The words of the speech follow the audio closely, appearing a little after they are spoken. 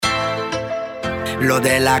lo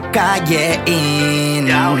de la calle in,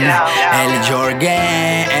 el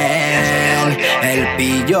Jorgen, el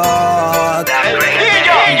Pillo. Ya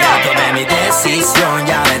tomé mi decisión,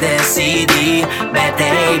 ya me decidí.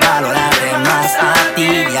 Vete y valorarte más a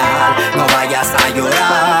ti, ya. No vayas a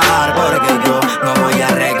llorar, porque yo no voy a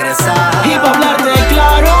regresar. Y pa' hablarte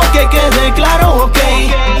claro, que quede claro, ok.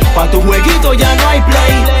 Pa' tu jueguito ya no hay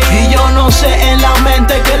play. Y yo no sé en la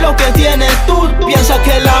mente qué es lo que tienes tú. Piensas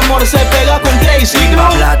que el amor se pega con Crazy Glue.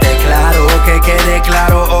 Háblate claro, que quede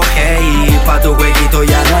claro, ok. Pa' tu jueguito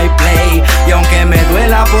ya no hay play. Y aunque me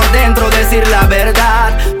duela por dentro decir la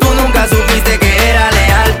verdad, tú nunca supiste que era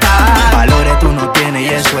lealtad. Valores tú no tienes y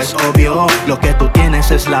eso es obvio. Lo que tú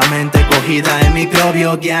tienes es la mente cogida en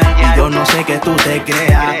microbio, yeah. Y yo no sé que tú te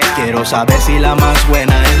creas. Quiero saber si la más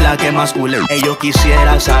buena es la que más culé. Yo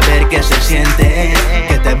quisiera saber qué se siente,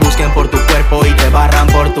 que te busquen por tu cuerpo y te barran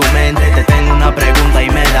por tu mente. Te tengo una pregunta y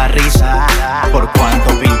me da risa. ¿Por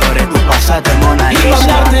cuántos pintores tú pasaste, Mona Lisa? Y pa'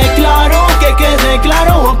 hablarte claro, que quede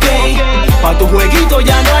claro, ok. Pa' tu jueguito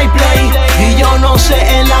ya no hay play. Y yo no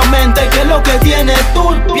sé en la mente qué es lo que tienes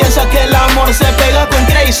tú. Piensas que el amor se pega con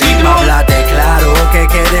Crazy Glue. Háblate claro, que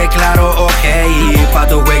quede claro, ok. Pa'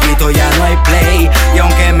 tu jueguito ya no hay play. Y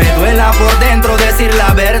aunque me duela por dentro decir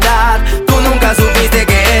la verdad, tú nunca supiste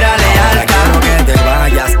que era lealtad. Ahora quiero que te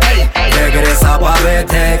vayas, regresa pa'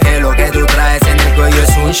 vete, que lo que tú traes en el cuello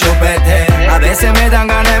es un chupete. A veces me dan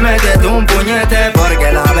ganas de meterte un puñete,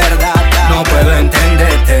 porque la verdad no puedo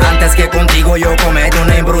entenderte. Antes que contigo yo cometo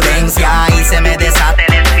una imprudencia y se me desate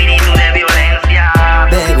el espíritu de violencia.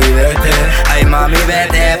 Baby, vete, ay mami,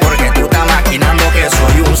 vete, porque tú estás maquinando que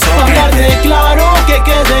soy un soquete. Hablarte claro, que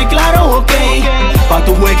quede claro, ok. Pa'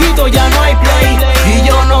 tu jueguito ya no hay play. Y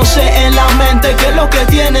yo no sé en la mente qué es lo que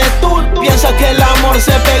tienes tú. Piensas que el amor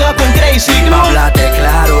se pega con Crazy Glue. Háblate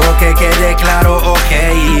claro, que quede claro, ok.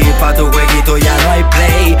 Pa' tu jueguito ya no hay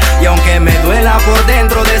play. Y aunque me duela por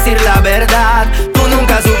dentro decir la verdad, tú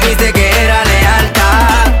nunca supiste que era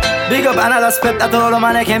lealtad. Big up a aspecto, todo lo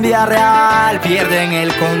maneja en vía real. Pierden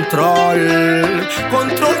el control.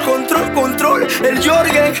 Control, control, control. El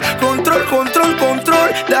Jorgen, control, control,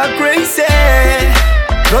 control. La Crazy.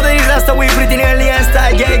 Brother y Rasta, we pretty nearly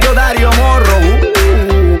está. Yo Dario Morro.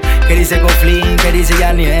 Que dice Coflin, que dice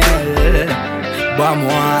Yaniel.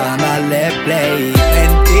 Vamos a darle play.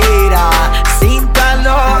 Mentira, cinta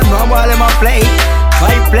no vamos a darle más play.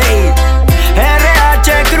 My play.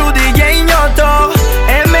 RH, Cruz, DJ Ñoto,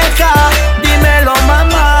 MK, dímelo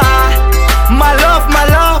mamá. My love,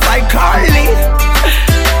 ay Carly.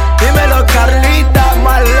 Dímelo Carlita,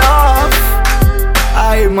 my love.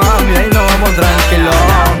 Ay mami, ahí nos vamos tranquilos.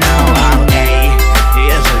 Y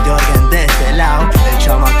es el Jorgen de este lado, el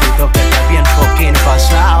chamaquito que está bien fucking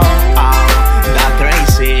pasado. Da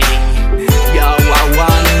Crazy. Yo,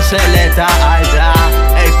 one, se le está alta.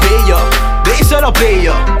 El Pillo, díselo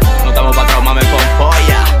Pillo. No estamos pa' traumarme con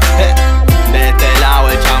polla. De este lado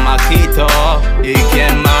el chamaquito. ¿Y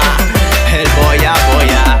quién más? El boya.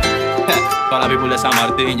 Para la people de San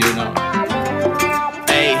Martín, you know.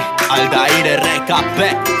 Ey, Aldair RKP.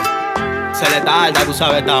 Se le está alta, tú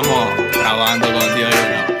sabes, estamos grabando con Dios, you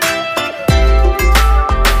know.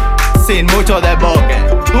 Sin mucho desboque.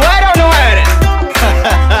 ¿Tú eres o no eres?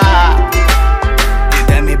 Y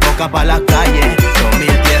de mi boca pa' la calle.